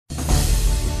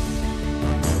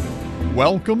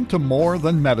Welcome to More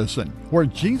Than Medicine, where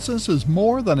Jesus is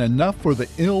more than enough for the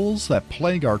ills that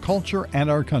plague our culture and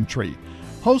our country.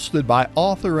 Hosted by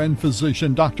author and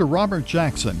physician Dr. Robert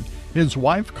Jackson, his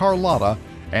wife Carlotta,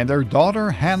 and their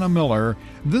daughter Hannah Miller,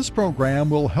 this program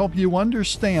will help you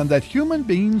understand that human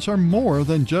beings are more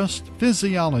than just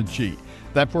physiology,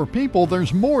 that for people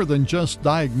there's more than just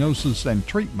diagnosis and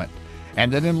treatment,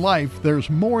 and that in life there's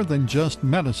more than just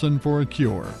medicine for a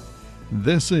cure.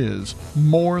 This is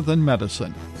More Than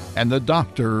Medicine, and the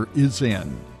doctor is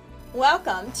in.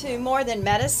 Welcome to More Than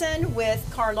Medicine with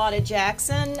Carlotta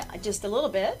Jackson, just a little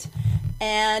bit,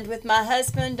 and with my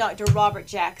husband, Dr. Robert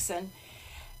Jackson.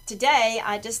 Today,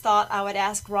 I just thought I would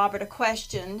ask Robert a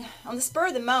question on the spur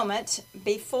of the moment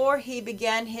before he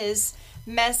began his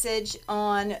message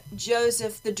on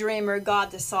Joseph the Dreamer,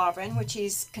 God the Sovereign, which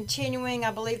he's continuing.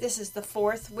 I believe this is the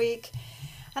fourth week.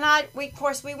 And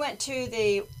we went to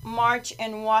the March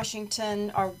in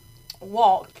Washington, or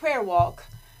prayer walk,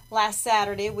 last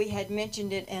Saturday. We had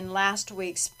mentioned it in last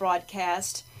week's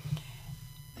broadcast.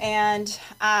 And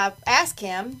I asked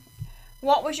him,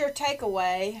 what was your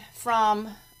takeaway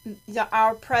from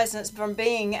our presence, from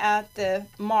being at the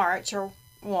march or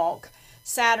walk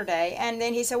Saturday? And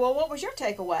then he said, well, what was your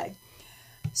takeaway?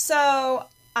 So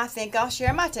I think I'll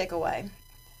share my takeaway.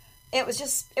 It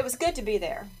was good to be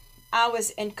there. I was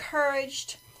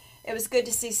encouraged. It was good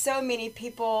to see so many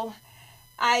people.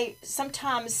 I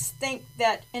sometimes think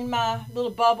that in my little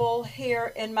bubble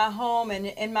here in my home and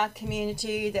in my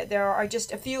community that there are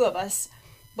just a few of us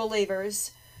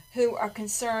believers who are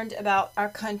concerned about our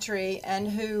country and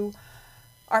who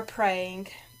are praying.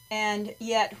 And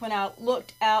yet when I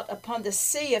looked out upon the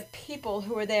sea of people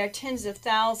who were there, tens of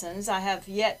thousands, I have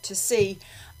yet to see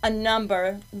a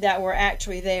number that were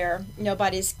actually there.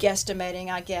 Nobody's guesstimating,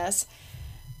 I guess.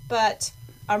 But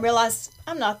I realized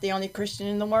I'm not the only Christian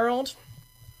in the world.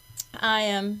 I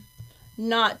am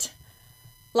not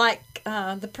like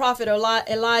the prophet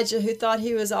Elijah, who thought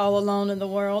he was all alone in the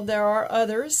world. There are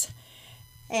others,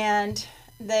 and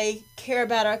they care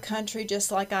about our country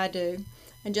just like I do,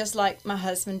 and just like my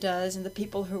husband does, and the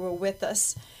people who were with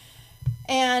us.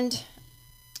 And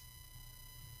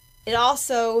it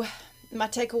also, my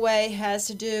takeaway has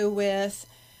to do with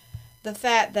the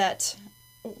fact that,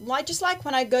 just like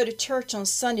when I go to church on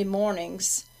Sunday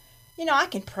mornings, I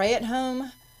can pray at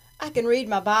home. I can read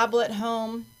my Bible at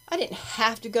home. I didn't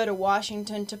have to go to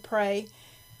Washington to pray.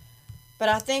 But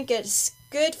I think it's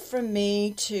good for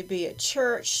me to be at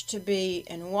church, to be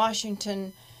in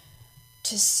Washington,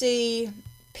 to see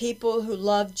people who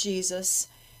love Jesus.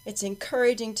 It's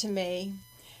encouraging to me.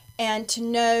 And to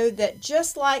know that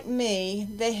just like me,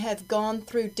 they have gone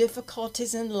through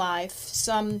difficulties in life,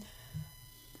 some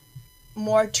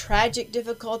more tragic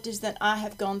difficulties than I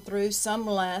have gone through, some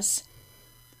less.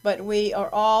 But we are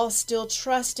all still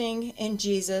trusting in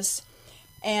Jesus.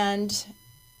 And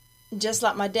just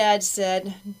like my dad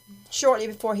said shortly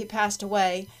before he passed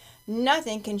away,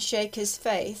 nothing can shake his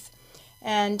faith.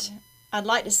 And I'd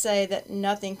like to say that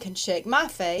nothing can shake my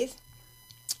faith,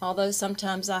 although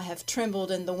sometimes I have trembled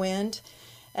in the wind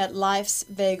at life's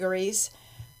vagaries.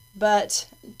 But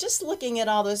just looking at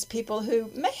all those people who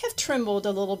may have trembled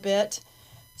a little bit,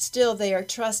 still they are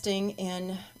trusting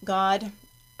in God,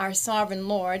 our sovereign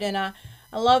Lord. And I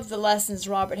love the lessons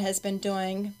Robert has been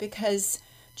doing, because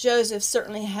Joseph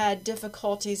certainly had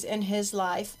difficulties in his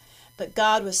life, but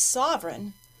God was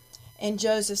sovereign in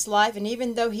Joseph's life. And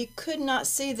even though he could not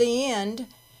see the end,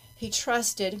 he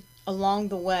trusted along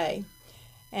the way.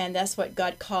 And that's what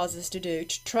God calls us to do,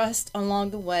 to trust along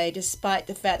the way, despite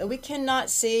the fact that we cannot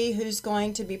see who's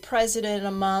going to be president in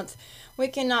a month. We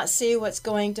cannot see what's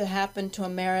going to happen to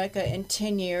America in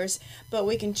 10 years, but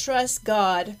we can trust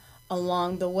God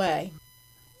along the way.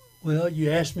 Well, you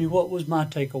asked me what was my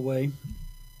takeaway,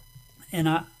 and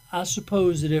I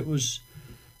suppose that it was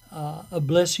a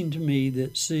blessing to me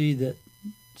that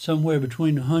somewhere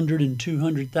between 100 and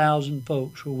 200,000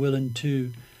 folks were willing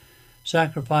to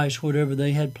sacrifice whatever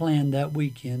they had planned that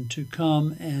weekend to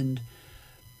come and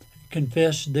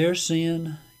confess their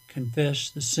sin, confess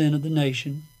the sin of the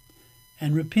nation,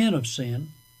 and repent of sin,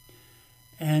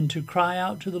 and to cry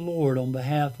out to the Lord on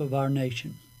behalf of our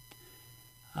nation.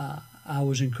 I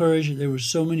was encouraged that there were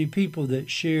so many people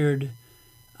that shared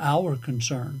our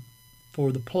concern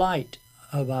for the plight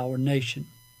of our nation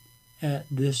at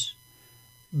this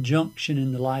junction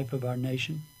in the life of our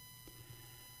nation.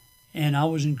 And I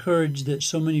was encouraged that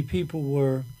so many people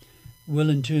were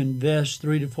willing to invest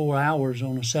 3 to 4 hours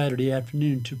on a Saturday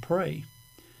afternoon to pray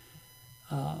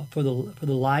for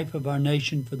the life of our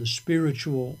nation, for the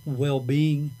spiritual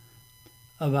well-being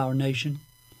of our nation.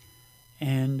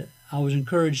 And I was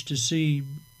encouraged to see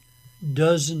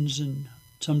dozens and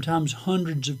sometimes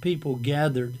hundreds of people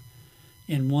gathered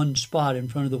in one spot in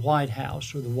front of the White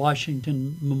House or the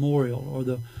Washington Memorial or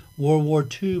the World War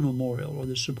II Memorial or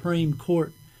the Supreme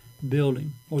Court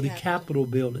building or the Capitol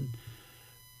building,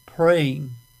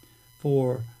 praying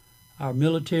for our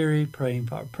military, praying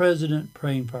for our president,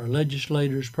 praying for our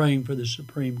legislators, praying for the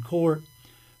Supreme Court,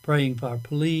 praying for our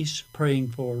police, praying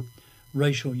for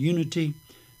racial unity.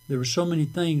 There were so many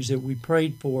things that we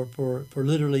prayed for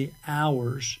literally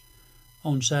hours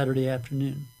on Saturday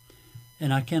afternoon.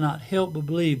 And I cannot help but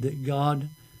believe that God,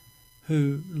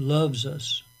 who loves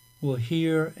us, will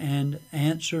hear and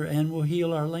answer and will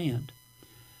heal our land.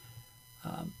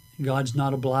 God's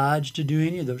not obliged to do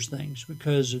any of those things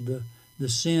because of the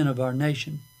sin of our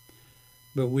nation.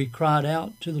 But we cried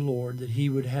out to the Lord that He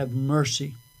would have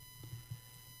mercy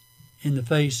in the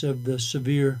face of the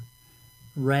severe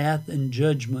wrath and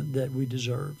judgment that we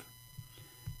deserve.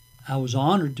 I was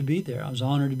honored to be there. I was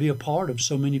honored to be a part of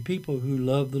so many people who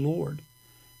love the Lord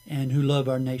and who love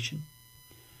our nation.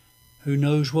 Who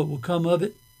knows what will come of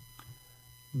it?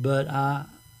 But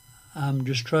I'm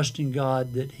just trusting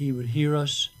God that He would hear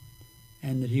us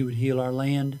and that He would heal our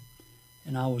land.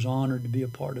 And I was honored to be a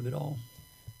part of it all.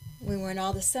 We weren't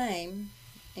all the same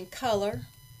in color.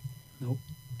 Nope.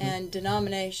 And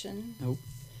denomination. Nope.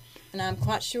 And I'm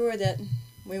quite sure that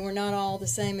we were not all the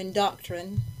same in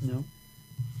doctrine. No.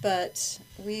 But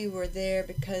we were there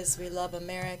because we love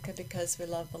America, because we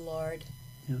love the Lord.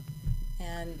 Yeah.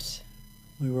 And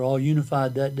we were all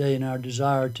unified that day in our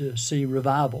desire to see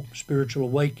revival, spiritual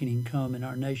awakening come in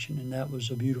our nation, and that was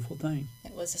a beautiful thing.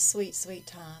 It was a sweet, sweet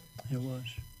time. It was.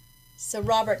 So,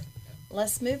 Robert,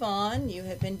 let's move on. You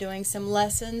have been doing some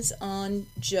lessons on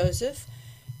Joseph,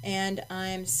 and I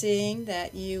am seeing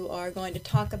that you are going to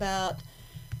talk about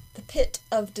the pit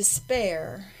of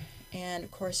despair. And,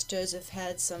 of course, Joseph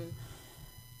had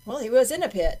he was in a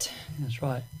pit. That's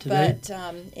right.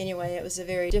 Anyway, it was a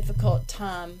very difficult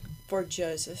time for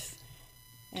Joseph,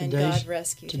 and God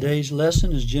rescued him. Today's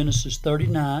lesson is Genesis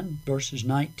 39, verses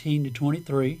 19 to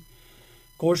 23.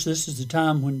 Of course, this is the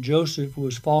time when Joseph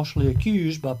was falsely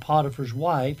accused by Potiphar's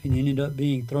wife and ended up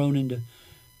being thrown into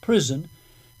prison.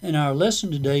 And our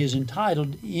lesson today is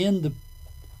entitled, In the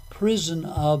Prison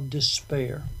of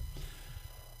Despair.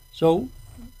 So,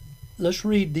 let's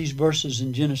read these verses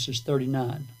in Genesis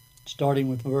 39, starting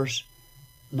with verse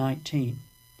 19.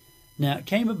 Now it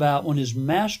came about when his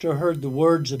master heard the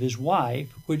words of his wife,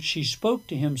 which she spoke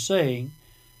to him, saying,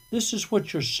 This is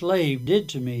what your slave did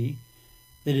to me,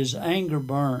 that his anger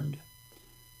burned.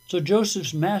 So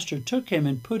Joseph's master took him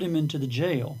and put him into the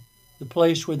jail, the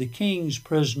place where the king's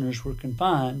prisoners were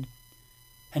confined,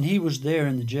 and he was there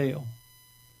in the jail.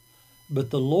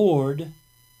 But the Lord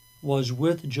was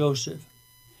with Joseph,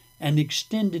 and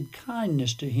extended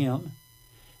kindness to him,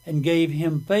 and gave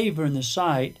him favor in the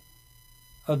sight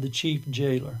of the chief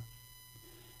jailer.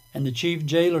 And the chief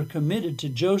jailer committed to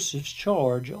Joseph's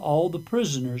charge all the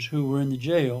prisoners who were in the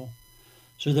jail,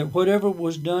 so that whatever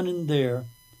was done in there,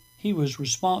 he was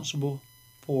responsible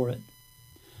for it.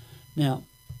 Now,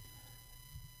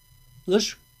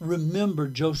 let's remember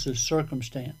Joseph's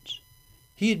circumstance.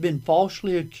 He had been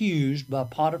falsely accused by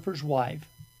Potiphar's wife.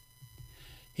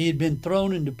 He had been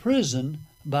thrown into prison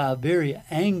by a very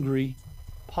angry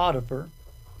Potiphar,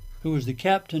 who was the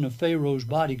captain of Pharaoh's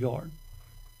bodyguard.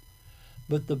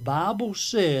 But the Bible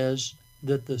says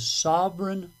that the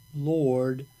sovereign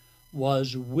Lord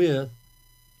was with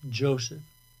Joseph.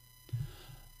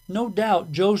 No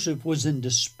doubt Joseph was in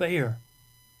despair.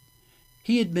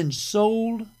 He had been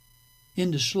sold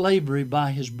into slavery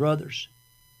by his brothers.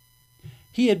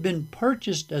 He had been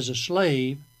purchased as a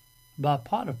slave by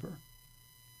Potiphar.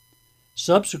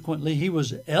 Subsequently, he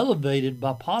was elevated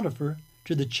by Potiphar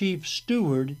to the chief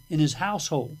steward in his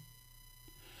household.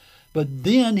 But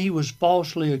then he was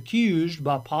falsely accused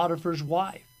by Potiphar's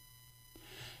wife.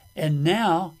 And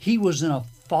now he was in a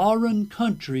foreign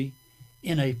country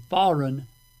in a foreign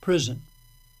prison.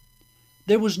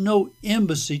 There was no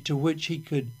embassy to which he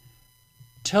could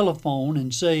telephone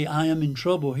and say, I am in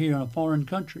trouble here in a foreign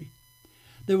country.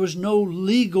 There was no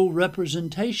legal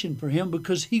representation for him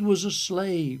because he was a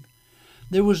slave.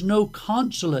 There was no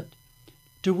consulate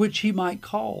to which he might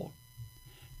call.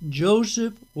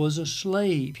 Joseph was a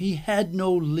slave. He had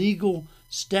no legal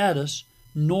status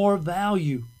nor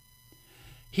value.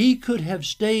 He could have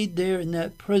stayed there in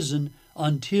that prison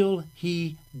until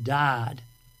he died.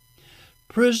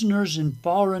 Prisoners in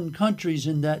foreign countries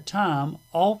in that time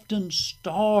often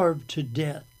starved to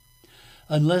death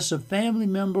unless a family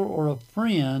member or a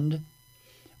friend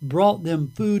brought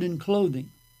them food and clothing.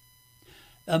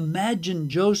 Imagine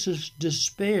Joseph's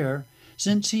despair,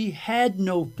 Since he had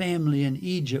no family in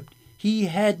Egypt, he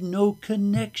had no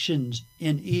connections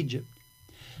in Egypt,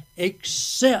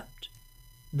 except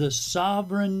the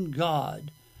sovereign God,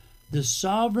 the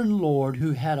sovereign Lord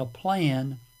who had a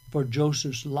plan for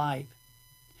Joseph's life.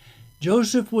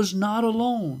 Joseph was not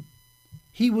alone.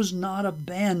 He was not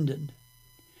abandoned.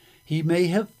 He may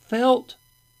have felt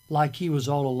like he was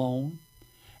all alone,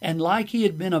 and like he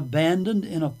had been abandoned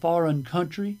in a foreign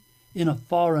country, in a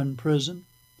foreign prison.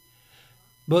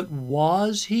 But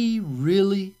was he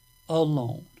really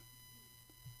alone?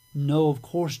 No, of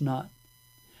course not.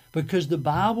 Because the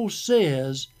Bible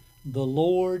says the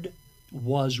Lord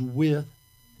was with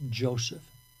Joseph.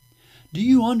 Do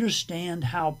you understand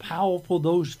how powerful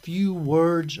those few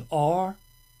words are?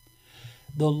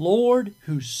 The Lord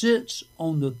who sits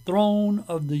on the throne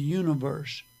of the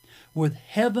universe, with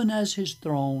heaven as his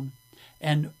throne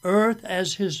and earth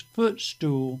as his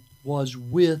footstool, was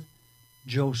with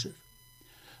Joseph.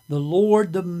 The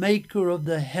Lord, the maker of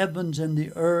the heavens and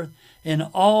the earth and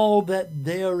all that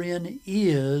therein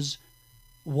is,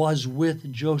 was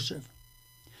with Joseph.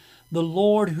 The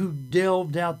Lord who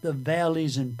delved out the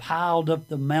valleys and piled up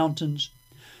the mountains,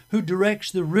 who directs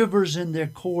the rivers in their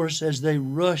course as they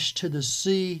rush to the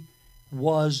sea,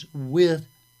 was with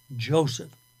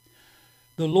Joseph.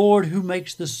 The Lord who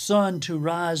makes the sun to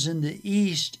rise in the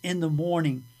east in the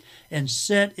morning and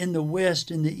set in the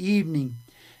west in the evening,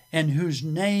 and whose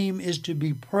name is to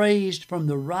be praised from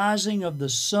the rising of the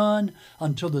sun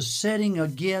until the setting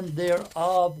again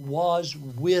thereof, was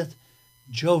with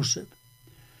Joseph.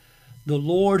 The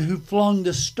Lord who flung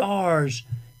the stars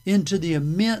into the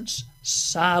immense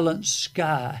silent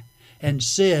sky and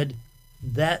said,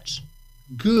 "That's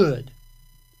good."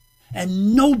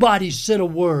 And nobody said a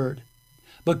word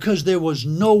because there was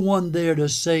no one there to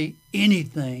say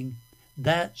anything.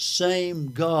 That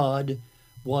same God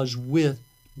was with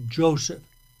Joseph.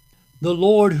 The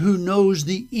Lord who knows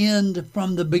the end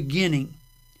from the beginning,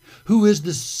 who is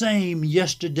the same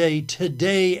yesterday,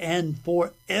 today, and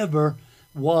forever,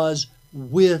 was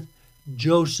with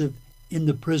Joseph in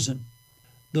the prison.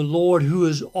 The Lord who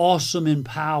is awesome in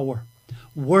power,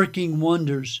 working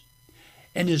wonders,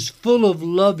 and is full of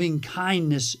loving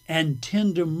kindness and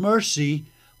tender mercy,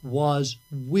 was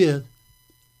with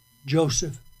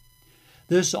Joseph.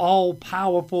 This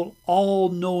all-powerful,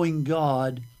 all-knowing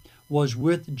God was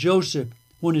with Joseph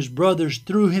when his brothers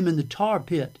threw him in the tar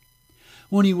pit,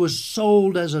 when he was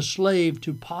sold as a slave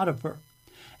to Potiphar,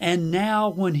 and now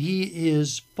when he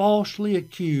is falsely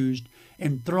accused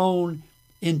and thrown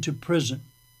into prison.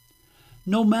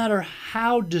 No matter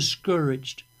how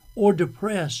discouraged or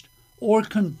depressed or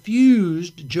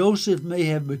confused Joseph may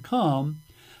have become,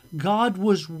 God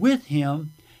was with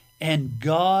him, and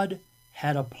God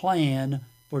had a plan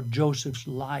for Joseph's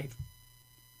life.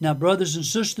 Now, brothers and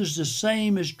sisters, the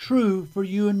same is true for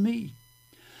you and me.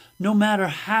 No matter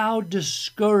how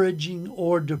discouraging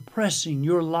or depressing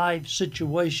your life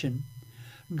situation,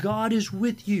 God is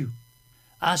with you.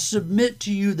 I submit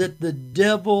to you that the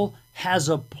devil has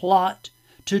a plot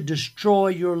to destroy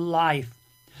your life,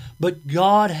 but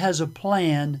God has a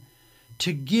plan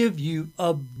to give you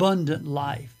abundant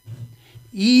life,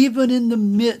 even in the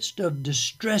midst of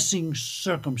distressing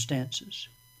circumstances.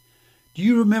 Do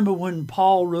you remember when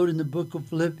Paul wrote in the book of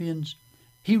Philippians?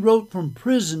 He wrote from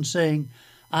prison saying,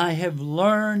 "I have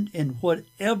learned in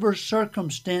whatever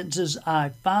circumstances I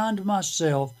find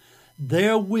myself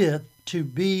therewith to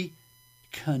be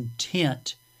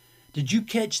content." Did you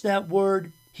catch that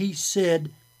word? He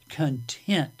said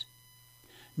content.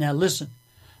 Now listen,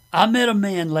 I met a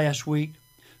man last week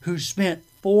who spent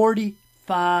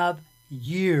 45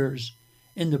 years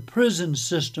in the prison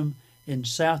system in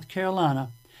South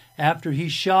Carolina after he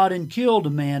shot and killed a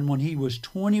man when he was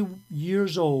 20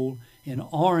 years old in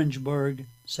Orangeburg,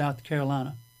 South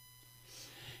Carolina.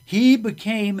 He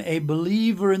became a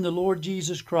believer in the Lord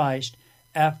Jesus Christ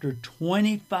after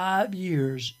 25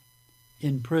 years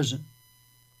in prison.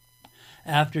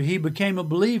 After he became a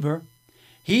believer,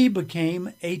 he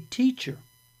became a teacher,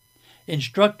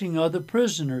 instructing other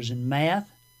prisoners in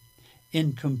math,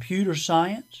 in computer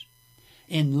science,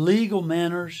 in legal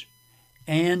manners,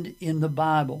 and in the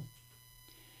Bible.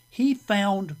 He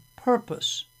found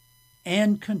purpose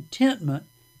and contentment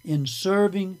in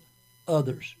serving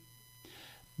others.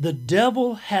 The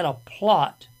devil had a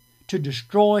plot to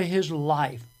destroy his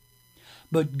life,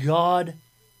 but God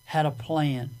had a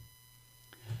plan.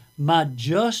 My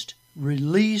just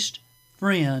released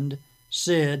friend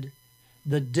said,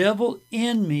 "The devil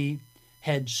in me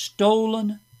had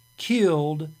stolen,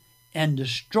 killed, and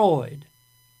destroyed,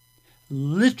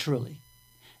 literally,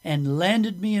 and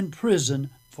landed me in prison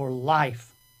for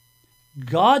life."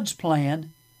 God's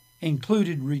plan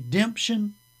included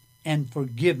redemption and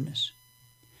forgiveness.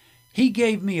 He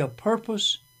gave me a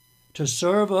purpose to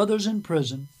serve others in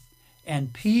prison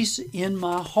and peace in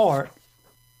my heart.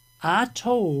 I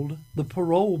told the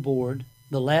parole board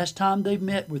the last time they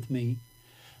met with me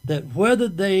that whether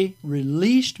they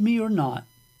released me or not,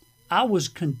 I was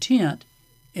content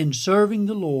in serving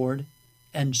the Lord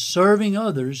and serving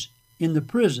others in the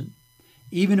prison,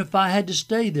 even if I had to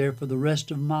stay there for the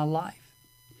rest of my life.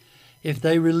 If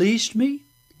they released me,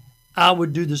 I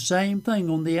would do the same thing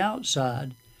on the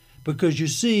outside, because you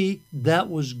see, that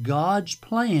was God's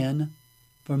plan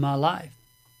for my life.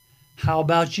 How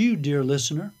about you, dear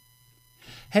listener?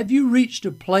 Have you reached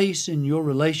a place in your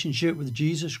relationship with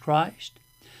Jesus Christ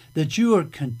that you are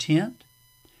content,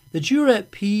 that you're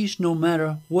at peace no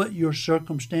matter what your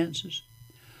circumstances?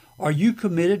 Are you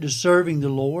committed to serving the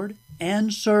Lord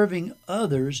and serving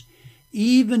others,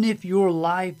 even if your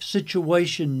life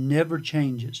situation never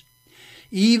changes,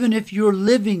 even if your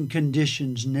living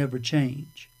conditions never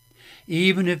change,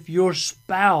 even if your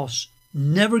spouse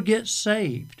never gets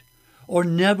saved or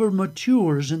never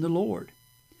matures in the Lord,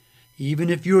 even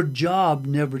if your job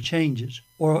never changes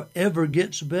or ever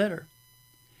gets better,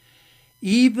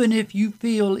 even if you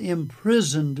feel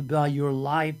imprisoned by your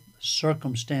life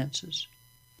circumstances?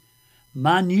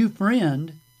 My new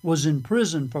friend was in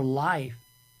prison for life,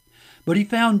 but he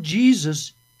found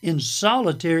Jesus in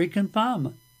solitary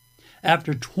confinement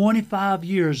after 25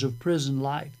 years of prison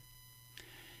life.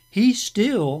 He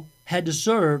still had to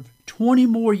serve 20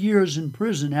 more years in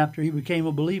prison after he became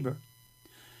a believer.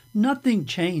 Nothing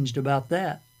changed about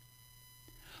that.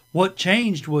 What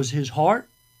changed was his heart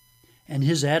and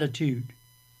his attitude.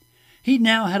 He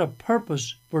now had a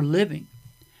purpose for living,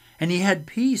 and he had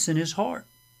peace in his heart,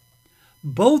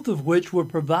 both of which were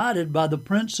provided by the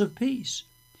Prince of Peace,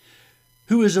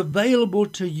 who is available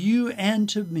to you and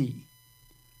to me,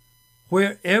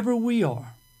 wherever we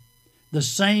are. The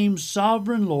same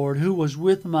sovereign Lord who was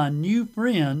with my new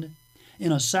friend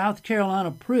in a South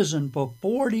Carolina prison for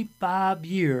 45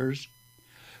 years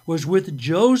was with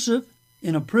Joseph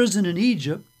in a prison in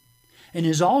Egypt and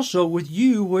is also with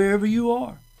you wherever you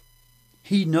are.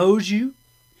 He knows you.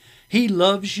 He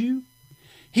loves you.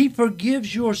 He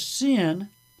forgives your sin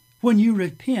when you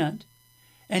repent,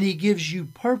 and He gives you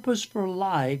purpose for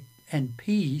life and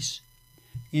peace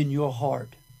in your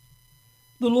heart.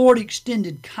 The Lord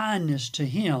extended kindness to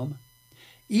him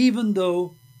even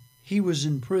though he was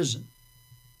in prison.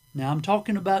 Now I'm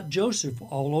talking about Joseph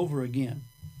all over again.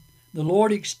 The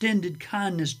Lord extended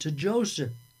kindness to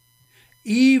Joseph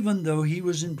even though he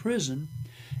was in prison,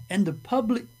 and the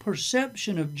public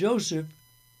perception of Joseph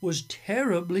was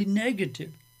terribly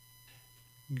negative.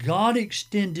 God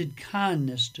extended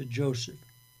kindness to Joseph.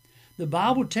 The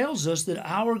Bible tells us that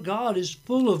our God is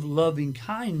full of loving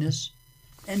kindness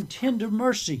and tender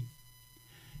mercy.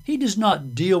 He does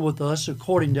not deal with us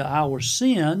according to our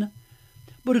sin,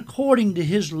 but according to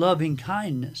His loving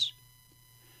kindness.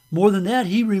 More than that,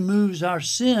 He removes our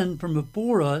sin from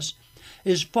before us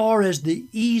as far as the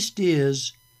east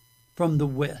is from the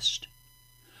west.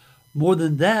 More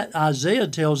than that, Isaiah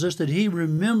tells us that He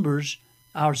remembers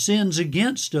our sins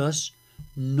against us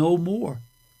no more.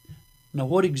 Now,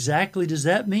 what exactly does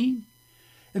that mean?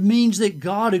 It means that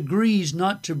God agrees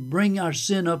not to bring our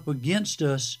sin up against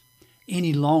us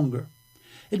any longer.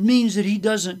 It means that He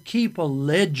doesn't keep a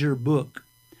ledger book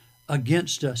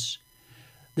against us.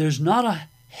 There's not a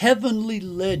heavenly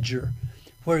ledger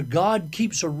where God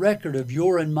keeps a record of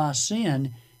your and my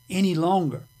sin any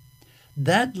longer.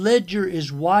 That ledger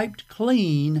is wiped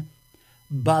clean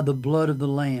by the blood of the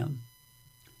Lamb.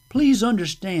 Please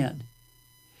understand,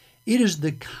 it is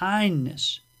the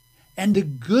kindness and the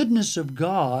goodness of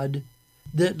God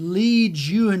that leads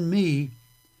you and me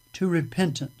to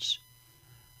repentance.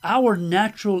 Our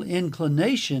natural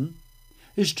inclination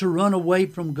is to run away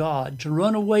from God, to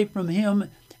run away from Him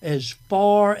as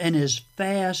far and as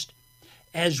fast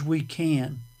as we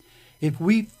can. If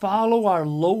we follow our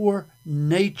lower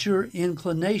nature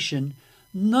inclination,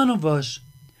 none of us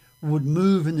would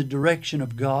move in the direction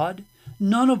of God.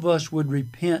 None of us would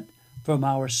repent from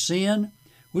our sin.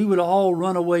 We would all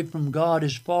run away from God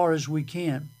as far as we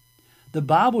can. The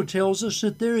Bible tells us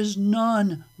that there is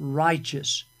none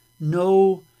righteous,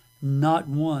 no, not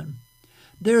one.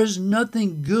 There is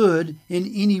nothing good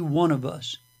in any one of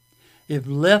us. If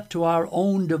left to our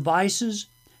own devices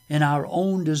and our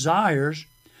own desires,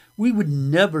 we would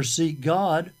never seek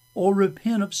God or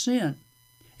repent of sin,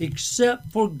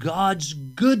 except for God's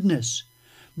goodness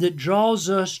that draws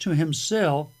us to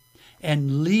Himself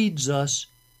and leads us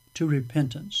to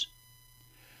repentance.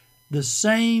 The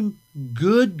same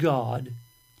good God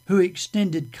who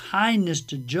extended kindness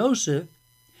to Joseph,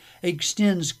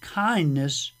 extends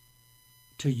kindness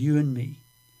to you and me.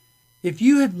 If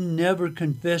you have never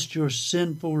confessed your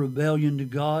sinful rebellion to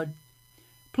God,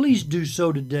 please do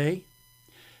so today,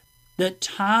 that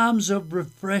times of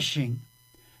refreshing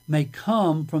may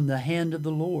come from the hand of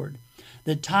the Lord,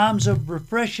 that times of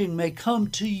refreshing may come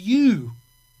to you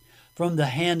from the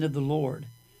hand of the Lord.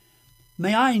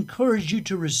 May I encourage you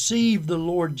to receive the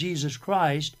Lord Jesus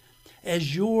Christ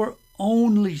as your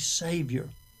only Savior,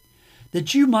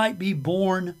 that you might be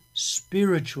born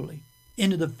spiritually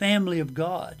into the family of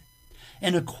God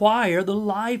and acquire the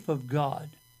life of God.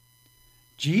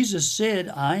 Jesus said,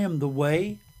 I am the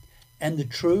way and the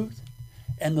truth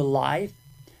and the life,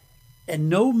 and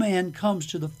no man comes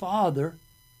to the Father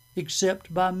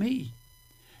except by me.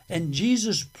 And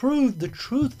Jesus proved the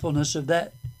truthfulness of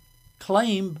that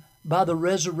claim by the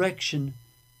resurrection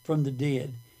from the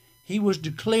dead. He was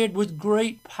declared with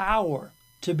great power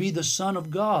to be the Son of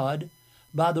God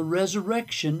by the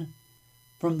resurrection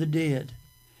from the dead.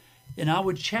 And I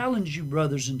would challenge you,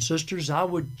 brothers and sisters, I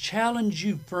would challenge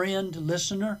you, friend,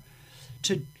 listener,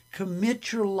 to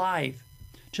commit your life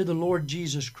to the Lord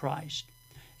Jesus Christ.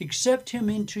 Accept Him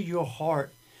into your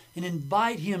heart and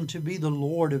invite Him to be the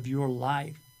Lord of your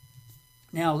life.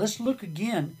 Now, let's look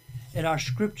again at our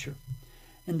scripture.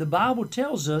 And the Bible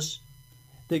tells us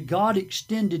that God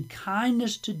extended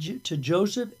kindness to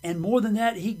Joseph, and more than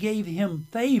that, He gave him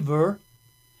favor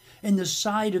in the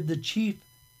sight of the chief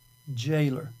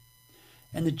jailer.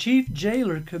 And the chief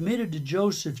jailer committed to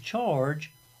Joseph's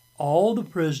charge all the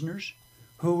prisoners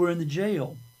who were in the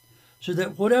jail, so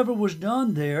that whatever was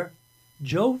done there,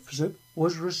 Joseph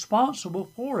was responsible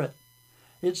for it.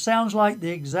 It sounds like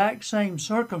the exact same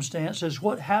circumstance as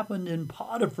what happened in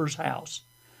Potiphar's house.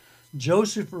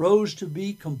 Joseph rose to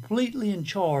be completely in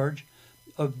charge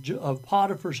of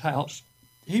Potiphar's house.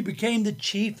 He became the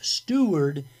chief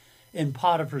steward in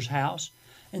Potiphar's house.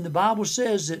 And the Bible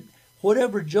says that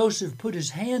whatever Joseph put his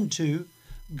hand to,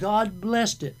 God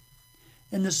blessed it.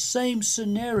 And the same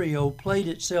scenario played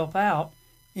itself out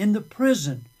in the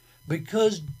prison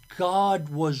because God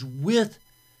was with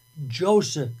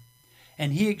Joseph,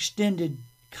 and He extended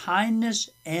kindness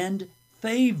and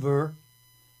favor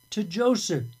to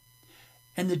Joseph.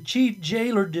 And the chief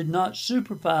jailer did not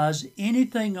supervise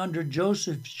anything under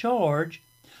Joseph's charge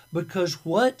because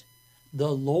what?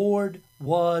 The Lord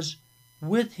was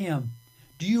with him.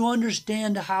 Do you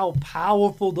understand how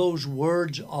powerful those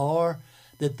words are,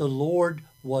 that the Lord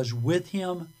was with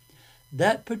him?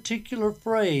 That particular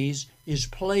phrase is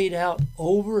played out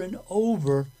over and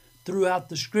over throughout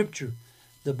the Scripture.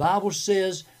 The Bible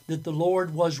says that the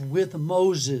Lord was with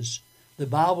Moses. The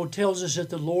Bible tells us that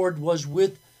the Lord was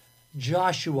with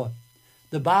Joshua.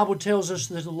 The Bible tells us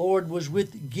that the Lord was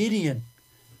with Gideon.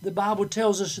 The Bible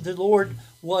tells us that the Lord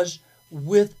was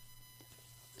with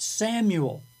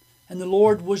Samuel. And the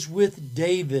Lord was with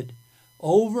David.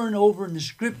 Over and over in the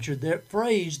Scripture, that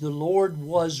phrase, the Lord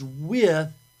was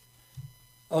with,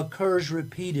 occurs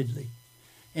repeatedly.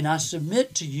 And I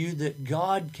submit to you that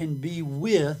God can be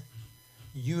with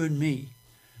you and me.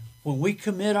 When we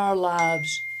commit our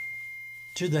lives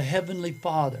to the Heavenly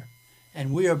Father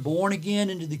and we are born again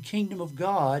into the kingdom of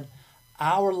God,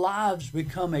 our lives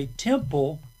become a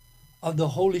temple of the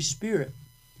Holy Spirit.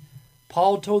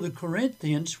 Paul told the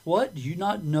Corinthians, what? Do you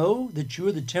not know that you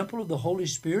are the temple of the Holy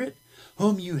Spirit,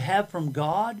 whom you have from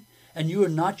God, and you are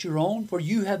not your own? For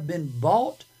you have been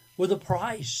bought with a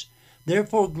price.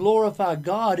 Therefore glorify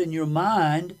God in your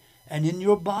mind and in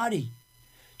your body.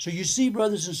 So you see,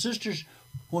 brothers and sisters,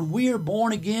 when we are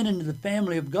born again into the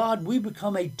family of God, we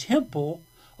become a temple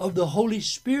of the Holy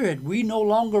Spirit. We no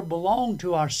longer belong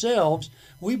to ourselves.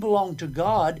 We belong to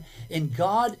God, and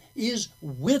God is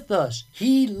with us.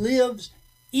 He lives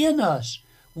in us.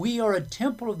 We are a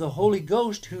temple of the Holy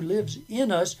Ghost who lives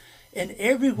in us, and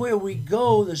everywhere we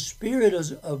go, the Spirit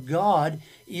of God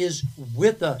is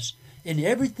with us. And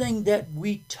everything that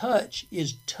we touch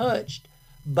is touched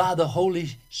by the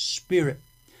Holy Spirit.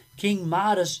 King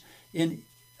Midas in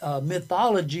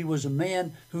mythology was a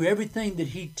man who everything that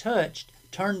he touched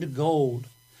turned to gold.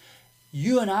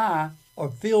 You and I are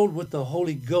filled with the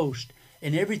Holy Ghost,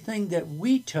 and everything that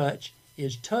we touch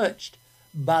is touched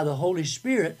by the Holy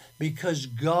Spirit because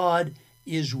God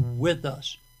is with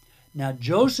us. Now,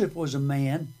 Joseph was a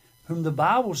man whom the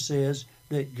Bible says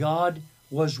that God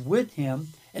was with him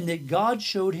and that God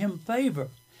showed him favor.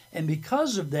 And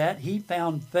because of that, he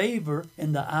found favor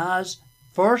in the eyes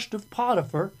first of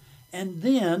Potiphar and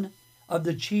then of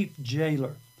the chief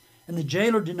jailer. And the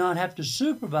jailer did not have to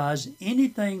supervise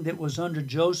anything that was under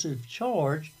Joseph's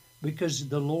charge because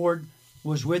the Lord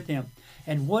was with him.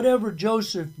 And whatever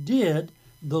Joseph did,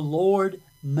 the Lord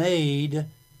made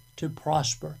to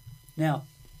prosper. Now,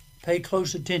 pay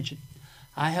close attention.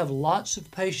 I have lots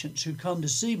of patients who come to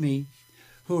see me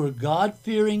who are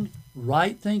God-fearing,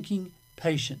 right-thinking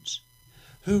patients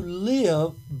who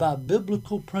live by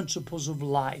biblical principles of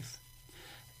life.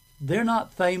 They're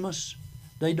not famous.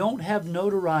 They don't have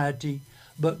notoriety,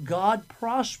 but God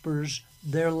prospers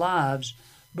their lives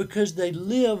because they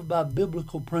live by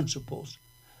biblical principles.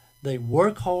 They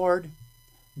work hard.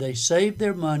 They save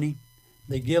their money.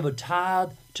 They give a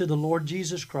tithe to the Lord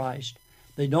Jesus Christ.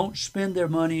 They don't spend their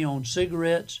money on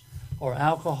cigarettes or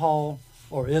alcohol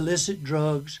or illicit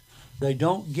drugs. They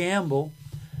don't gamble.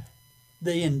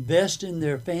 They invest in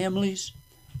their families.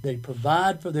 They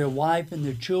provide for their wife and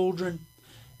their children.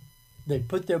 They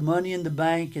put their money in the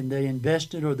bank and they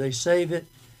invest it or they save it.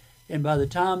 And by the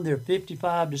time they're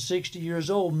 55 to 60 years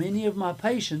old, many of my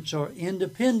patients are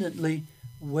independently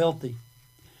wealthy.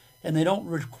 And they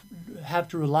don't have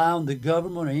to rely on the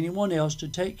government or anyone else to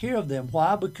take care of them.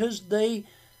 Why? Because they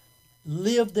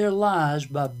live their lives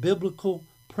by biblical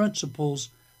principles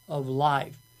of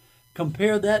life.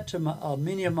 Compare that to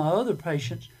many of my other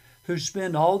patients who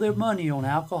spend all their money on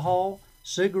alcohol,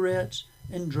 cigarettes,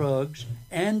 and drugs,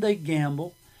 and they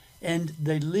gamble, and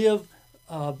they live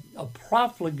a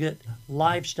profligate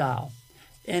lifestyle.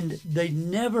 And they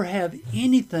never have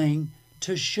anything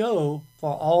to show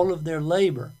for all of their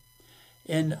labor.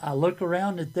 And I look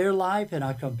around at their life and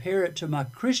I compare it to my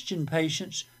Christian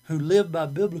patients who live by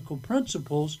biblical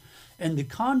principles, and the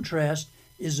contrast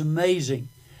is amazing.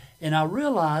 And I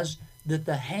realize that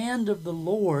the hand of the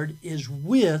Lord is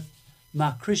with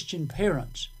my Christian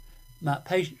parents, my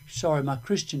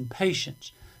Christian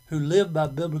patients who live by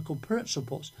biblical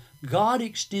principles. God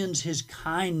extends His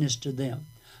kindness to them.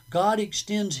 God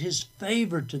extends His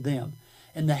favor to them.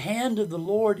 And the hand of the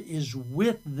Lord is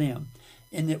with them.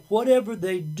 And that whatever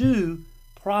they do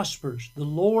prospers. The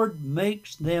Lord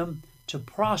makes them to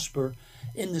prosper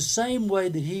in the same way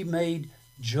that He made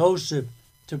Joseph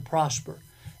to prosper.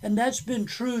 And that's been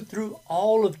true through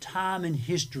all of time and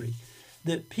history,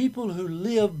 that people who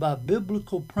live by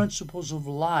biblical principles of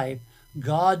life,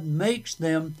 God makes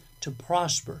them to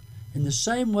prosper in the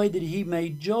same way that He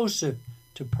made Joseph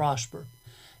to prosper.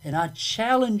 And I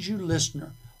challenge you,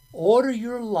 listener, order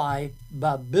your life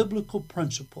by biblical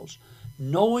principles,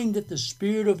 knowing that the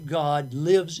Spirit of God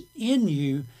lives in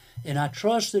you. And I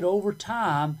trust that over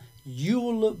time, you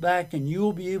will look back and you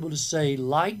will be able to say,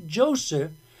 like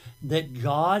Joseph, that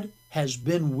God has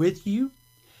been with you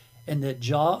and that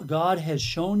God has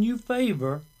shown you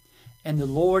favor and the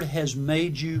Lord has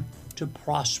made you to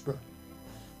prosper.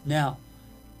 Now,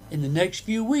 in the next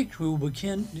few weeks, we will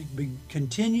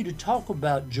continue to talk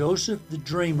about Joseph the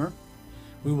dreamer.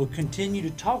 We will continue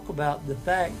to talk about the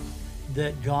fact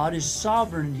that God is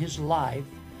sovereign in his life,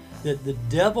 that the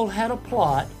devil had a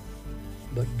plot,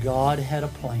 but God had a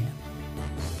plan.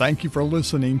 Thank you for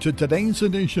listening to today's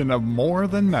edition of More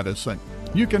Than Medicine.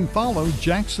 You can follow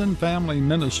Jackson Family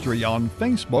Ministry on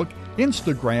Facebook,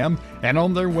 Instagram, and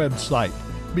on their website.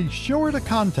 Be sure to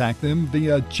contact them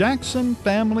via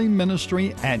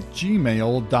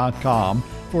jacksonfamilyministry@gmail.com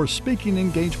for speaking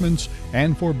engagements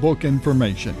and for book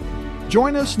information.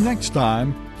 Join us next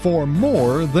time for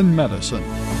More Than Medicine.